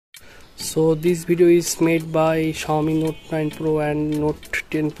So this video is made by Xiaomi Note 9 Pro and Note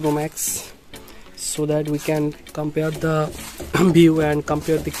 10 Pro Max, so that we can compare the view and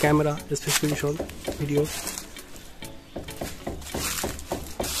compare the camera specification video.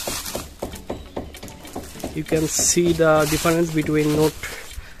 You can see the difference between Note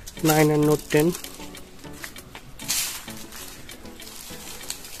 9 and Note 10.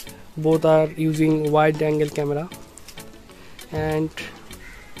 Both are using wide angle camera and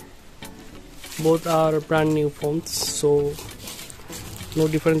both are brand new phones, so no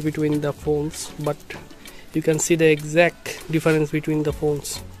difference between the phones, but you can see the exact difference between the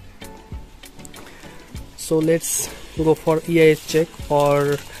phones. So let's go for EIS check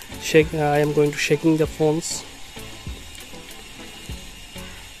or shake. I am going to shaking the phones.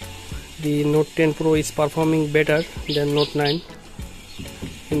 The Note 10 Pro is performing better than Note 9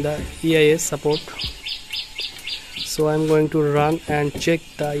 in the EIS support, so I'm going to run and check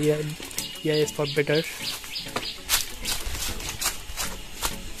the EIS for better.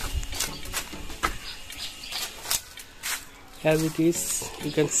 As it is,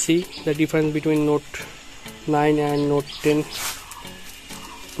 you can see the difference between Note 9 and Note 10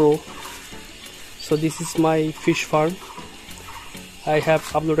 Pro. So this is my fish farm. I have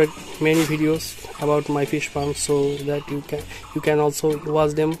uploaded many videos about my fish farm, so that you can also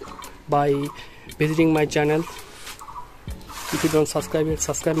watch them by visiting my channel. If you don't subscribe yet,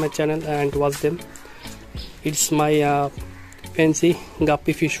 subscribe my channel and watch them. It's my fancy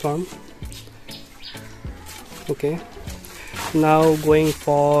guppy fish farm. Okay, now going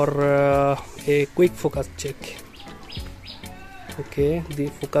for a quick focus check. Okay, the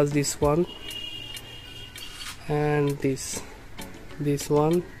focus this one and this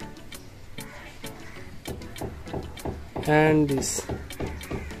one and this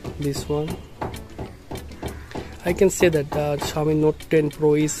one. I can say that the Xiaomi Note 10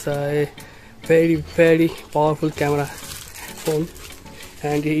 Pro is a very powerful camera phone,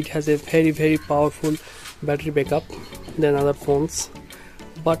 and it has a very powerful battery backup than other phones,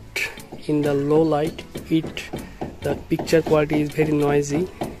 but in the low light the picture quality is very noisy.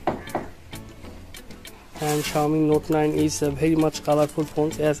 And Xiaomi Note 9 is a very much colorful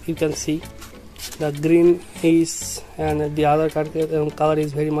phone. As you can see, the green is and the other color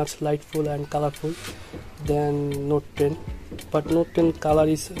is very much lightful and colorful than Note 10, but Note 10 color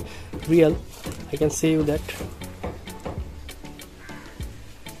is real, I can say you that.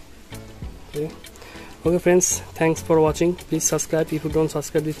 Okay friends, thanks for watching. Please subscribe if you don't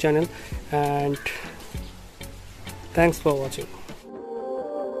subscribe this channel, and thanks for watching.